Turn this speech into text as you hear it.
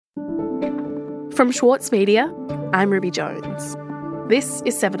From Schwartz Media, I'm Ruby Jones. This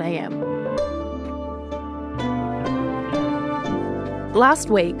is 7am. Last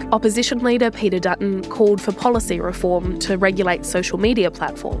week, opposition leader Peter Dutton called for policy reform to regulate social media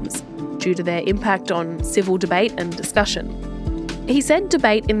platforms due to their impact on civil debate and discussion. He said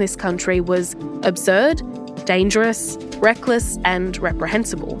debate in this country was absurd, dangerous, reckless and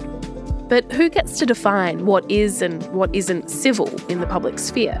reprehensible. But who gets to define what is and what isn't civil in the public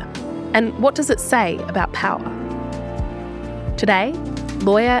sphere? And what does it say about power? Today,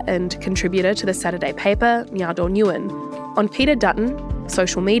 lawyer and contributor to the Saturday paper, Nyadol Nguyen, on Peter Dutton,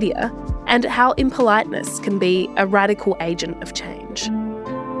 social media, and how impoliteness can be a radical agent of change.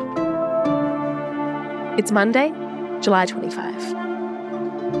 It's Monday, July 25.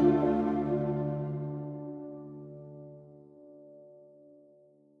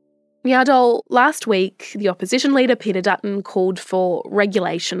 Nyadol, last week, the opposition leader Peter Dutton called for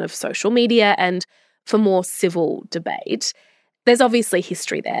regulation of social media and for more civil debate. There's obviously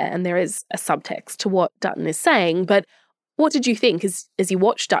history there and there is a subtext to what Dutton is saying, but what did you think as you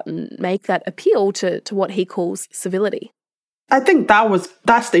watched Dutton make that appeal to what he calls civility? I think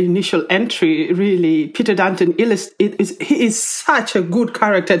that's the initial entry, really. Peter Dutton he is such a good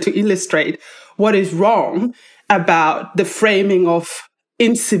character to illustrate what is wrong about the framing of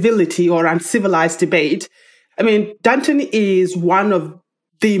incivility or uncivilized debate. I mean, Dutton is one of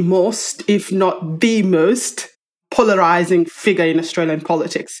the most, if not the most, polarizing figure in Australian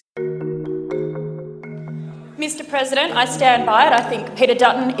politics. Mr. President, I stand by it. I think Peter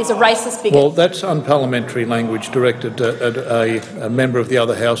Dutton is a racist bigot. Well, that's unparliamentary language directed at a member of the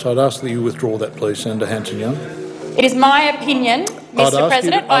other House. I'd ask that you withdraw that, please, Senator Hanson-Young. It is my opinion, Mr.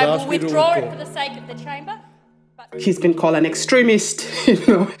 President. I will withdraw it for the sake of the chamber. He's been called an extremist.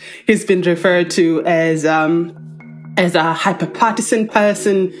 He's been referred to as a hyper-partisan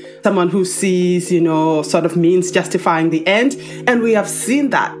person, someone who sees, sort of means justifying the end. And we have seen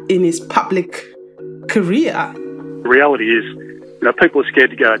that in his public career. The reality is, people are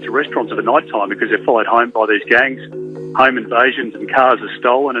scared to go out to restaurants at the night time because they're followed home by these gangs, home invasions and cars are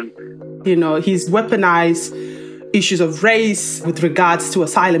stolen. And he's weaponized issues of race with regards to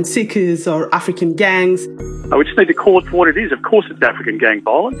asylum seekers or African gangs. We just need to call it for what it is. Of course it's African gang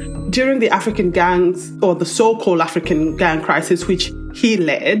violence. During the African gangs, or the so-called African gang crisis, which he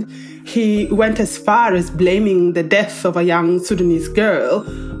led, he went as far as blaming the death of a young Sudanese girl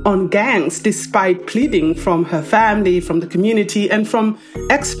on gangs, despite pleading from her family, from the community, and from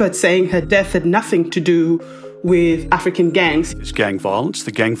experts saying her death had nothing to do with African gangs. It's gang violence.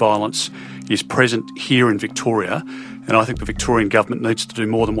 The gang violence is present here in Victoria, and I think the Victorian government needs to do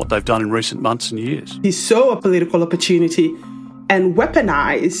more than what they've done in recent months and years. He saw a political opportunity and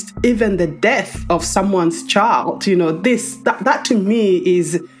weaponized even the death of someone's child. That to me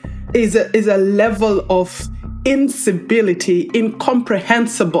is a level of incivility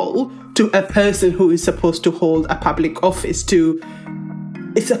incomprehensible to a person who is supposed to hold a public office.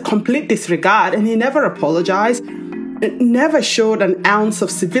 It's a complete disregard, and he never apologized. It never showed an ounce of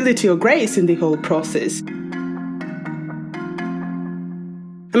civility or grace in the whole process.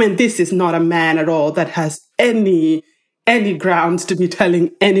 I mean, this is not a man at all that has any grounds to be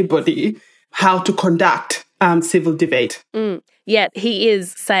telling anybody how to conduct civil debate. Yet he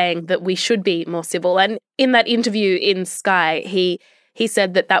is saying that we should be more civil. And in that interview in Sky, he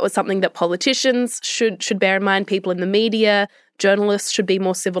said that was something that politicians should bear in mind, people in the media, journalists should be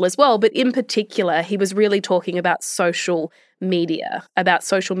more civil as well. But in particular, he was really talking about social media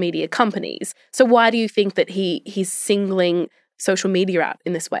companies. So why do you think that he's singling social media out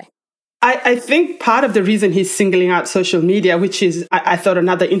in this way? I think part of the reason he's singling out social media, which is, I thought,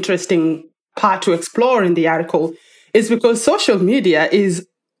 another interesting part to explore in the article, is because social media is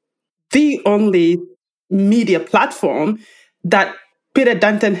the only media platform that Peter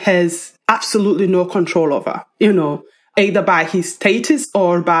Dutton has absolutely no control over, either by his status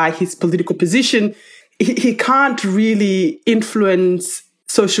or by his political position. He can't really influence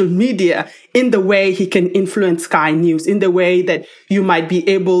social media in the way he can influence Sky News, in the way that you might be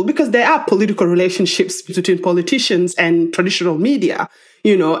able, because there are political relationships between politicians and traditional media,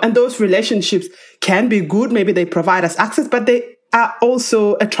 and those relationships can be good. Maybe they provide us access, but they are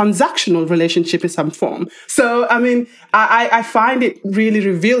also a transactional relationship in some form. So, I mean, I find it really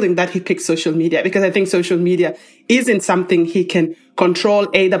revealing that he picked social media, because I think social media isn't something he can control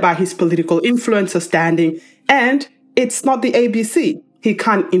either by his political influence or standing. And it's not the ABC. He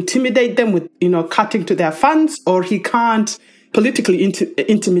can't intimidate them with, cutting to their funds, or he can't politically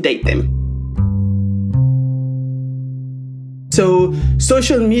intimidate them. So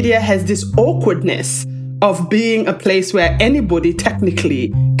social media has this awkwardness of being a place where anybody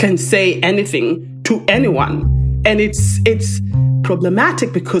technically can say anything to anyone. And it's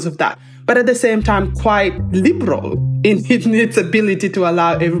problematic because of that. But at the same time, quite liberal in its ability to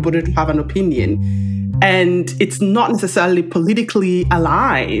allow everybody to have an opinion. And it's not necessarily politically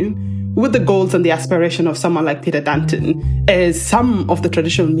aligned with the goals and the aspiration of someone like Peter Dutton, as some of the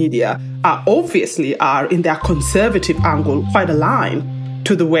traditional media are in their conservative angle quite aligned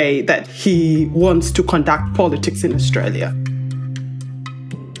to the way that he wants to conduct politics in Australia.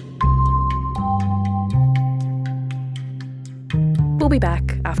 We'll be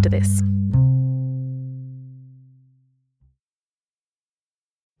back after this.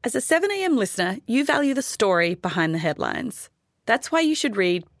 As a 7am listener, you value the story behind the headlines. That's why you should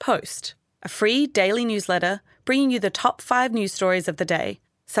read Post, a free daily newsletter bringing you the top 5 news stories of the day,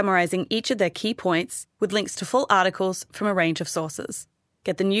 summarising each of their key points with links to full articles from a range of sources.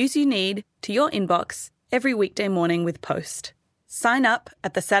 Get the news you need to your inbox every weekday morning with Post. Sign up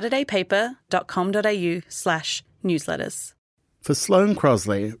at thesaturdaypaper.com.au/newsletters. For Sloane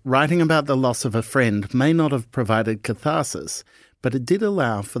Crosley, writing about the loss of a friend may not have provided catharsis, but it did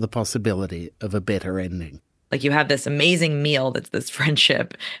allow for the possibility of a better ending. Like, you have this amazing meal that's this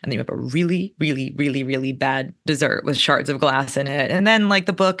friendship, and then you have a really, really, really, really bad dessert with shards of glass in it. And then, like,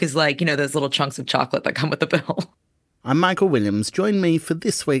 the book is like, those little chunks of chocolate that come with the bill. I'm Michael Williams. Join me for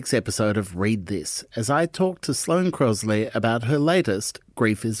this week's episode of Read This as I talk to Sloane Crosley about her latest,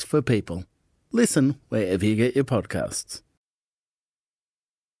 Grief is for People. Listen wherever you get your podcasts.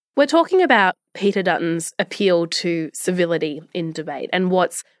 We're talking about Peter Dutton's appeal to civility in debate and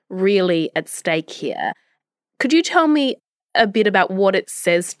what's really at stake here. Could you tell me a bit about what it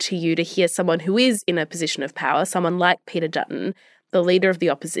says to you to hear someone who is in a position of power, someone like Peter Dutton, the leader of the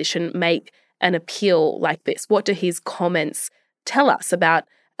opposition, make an appeal like this? What do his comments tell us about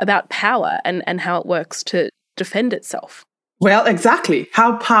power and how it works to defend itself? Well, exactly.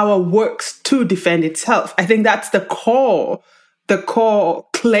 How power works to defend itself. I think that's the core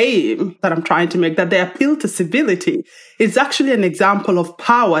claim that I'm trying to make, that the appeal to civility is actually an example of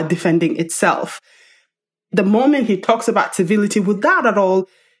power defending itself. The moment he talks about civility without at all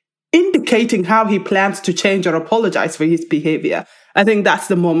indicating how he plans to change or apologize for his behavior, I think that's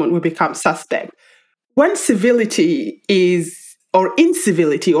the moment we become suspect. When civility or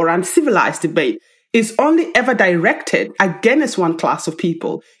incivility or uncivilized debate is only ever directed against one class of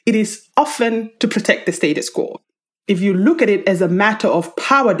people, it is often to protect the status quo. If you look at it as a matter of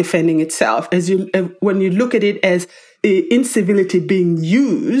power defending itself, when you look at it as incivility being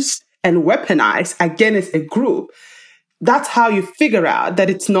used and weaponized against a group, that's how you figure out that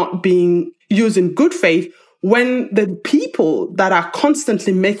it's not being used in good faith when the people that are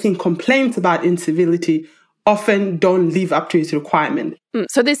constantly making complaints about incivility often don't live up to its requirement.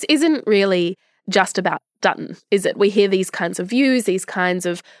 So this isn't really just about Dutton, is it? We hear these kinds of views, these kinds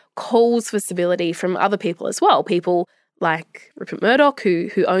of calls for civility from other people as well. People like Rupert Murdoch,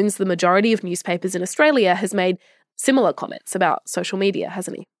 who owns the majority of newspapers in Australia, has made similar comments about social media,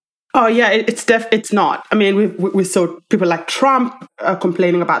 hasn't he? Oh, yeah, it's not. I mean, we saw people like Trump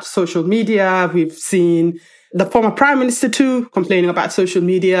complaining about social media. We've seen the former Prime Minister too complaining about social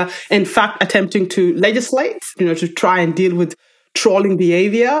media, in fact, attempting to legislate, to try and deal with trolling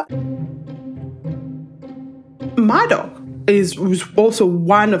behavior. Murdoch was also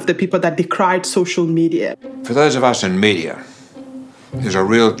one of the people that decried social media. For those of us in media, there's a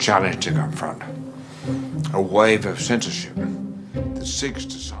real challenge to confront. A wave of censorship that seeks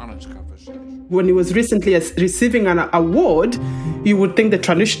to silence conversation. When he was recently receiving an award, you would think the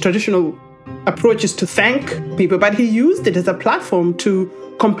traditional approach is to thank people, but he used it as a platform to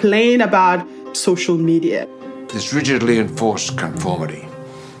complain about social media. This rigidly enforced conformity,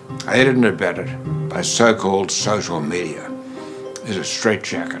 aided and abetted by so-called social media, is a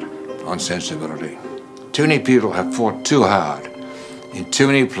straitjacket on sensibility. Too many people have fought too hard in too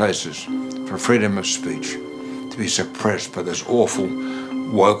many places for freedom of speech to be suppressed by this awful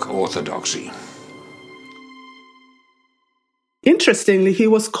woke orthodoxy. Interestingly, he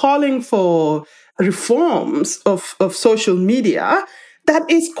was calling for reforms of social media that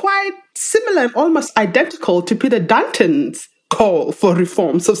is quite similar and almost identical to Peter Dutton's call for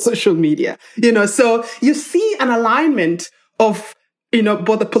reforms of social media. So you see an alignment of,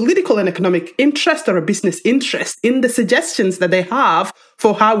 both a political and economic interest or a business interest in the suggestions that they have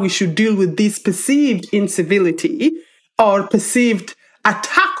for how we should deal with this perceived incivility or perceived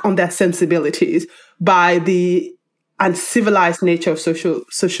attack on their sensibilities by the uncivilized nature of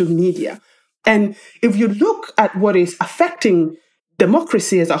social media. And if you look at what is affecting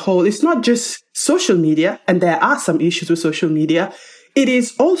democracy as a whole, it's not just social media, and there are some issues with social media. it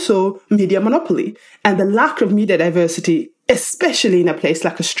is also media monopoly and the lack of media diversity, especially in a place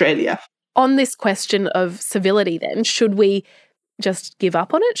like Australia. On this question of civility then, should we just give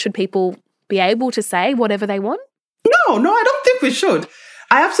up on it? Should people be able to say whatever they want? No, I don't think we should.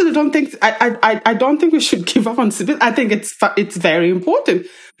 I absolutely don't think, I don't think we should give up on civility. I think it's very important.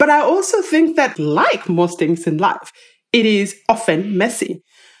 But I also think that, like most things in life, it is often messy.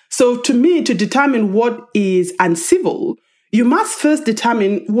 So to me, to determine what is uncivil, you must first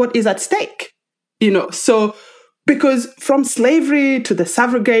determine what is at stake. So because from slavery to the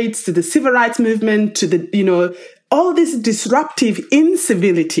suffragettes, to the civil rights movement, to the, all this disruptive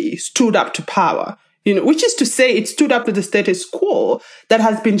incivility stood up to power, which is to say it stood up to the status quo that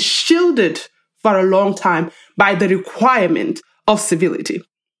has been shielded for a long time by the requirement of civility.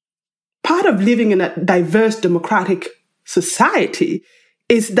 Part of living in a diverse democratic society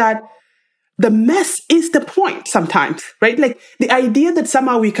is that the mess is the point sometimes, right? Like the idea that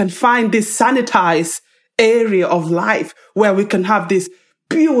somehow we can find this sanitized area of life where we can have this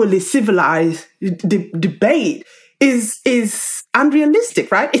purely civilized debate is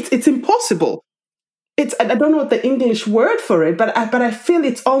unrealistic, right? It's impossible. I don't know what the English word for it, but I feel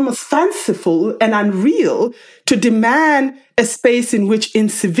it's almost fanciful and unreal to demand a space in which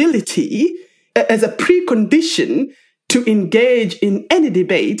incivility as a precondition to engage in any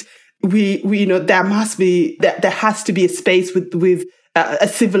debate, there has to be a space with a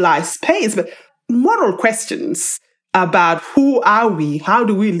civilized space. But moral questions about who are we, how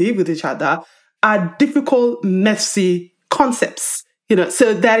do we live with each other, are difficult, messy concepts.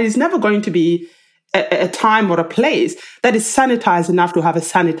 So there is never going to be a time or a place that is sanitized enough to have a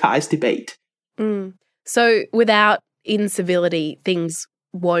sanitized debate. So without incivility, things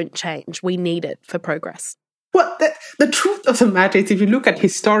won't change. We need it for progress. Well, the truth of the matter is, if you look at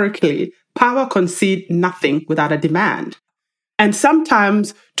historically, power concedes nothing without a demand. And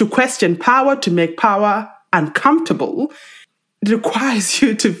sometimes to question power, to make power uncomfortable, requires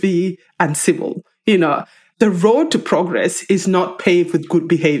you to be uncivil. The road to progress is not paved with good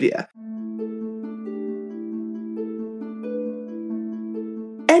behavior.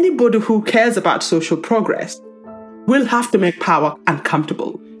 Anybody who cares about social progress will have to make power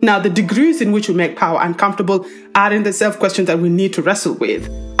uncomfortable. Now, the degrees in which we make power uncomfortable are in the self-questions that we need to wrestle with.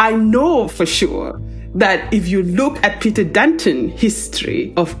 I know for sure that if you look at Peter Dutton's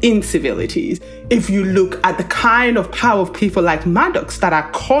history of incivilities, if you look at the kind of power of people like Maddox that are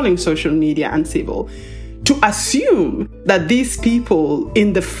calling social media uncivil, to assume that these people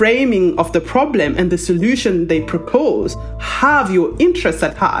in the framing of the problem and the solution they propose have your interests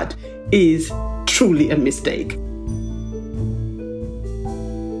at heart is truly a mistake.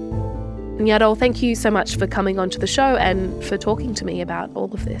 Nyadol, thank you so much for coming onto the show and for talking to me about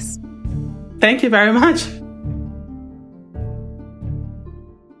all of this. Thank you very much.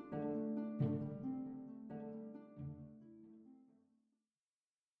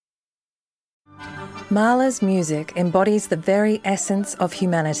 Mahler's music embodies the very essence of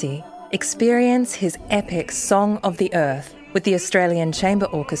humanity. Experience his epic Song of the Earth with the Australian Chamber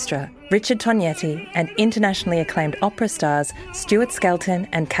Orchestra, Richard Tognetti, and internationally acclaimed opera stars Stuart Skelton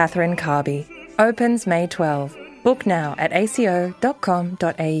and Catherine Carby. Opens May 12. Book now at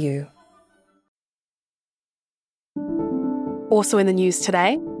aco.com.au. Also in the news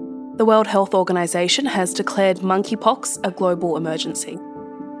today, the World Health Organization has declared monkeypox a global emergency.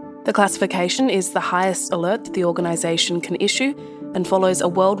 The classification is the highest alert the organisation can issue and follows a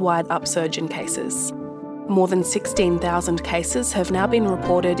worldwide upsurge in cases. More than 16,000 cases have now been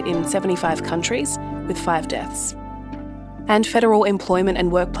reported in 75 countries, with 5 deaths. And Federal Employment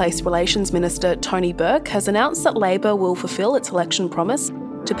and Workplace Relations Minister Tony Burke has announced that Labor will fulfil its election promise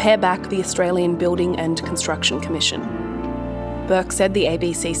to pare back the Australian Building and Construction Commission. Burke said the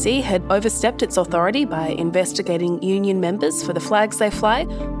ABCC had overstepped its authority by investigating union members for the flags they fly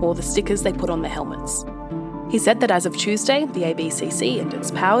or the stickers they put on their helmets. He said that as of Tuesday, the ABCC and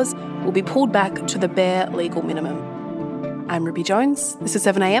its powers will be pulled back to the bare legal minimum. I'm Ruby Jones. This is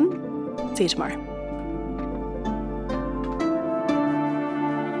 7am. See you tomorrow.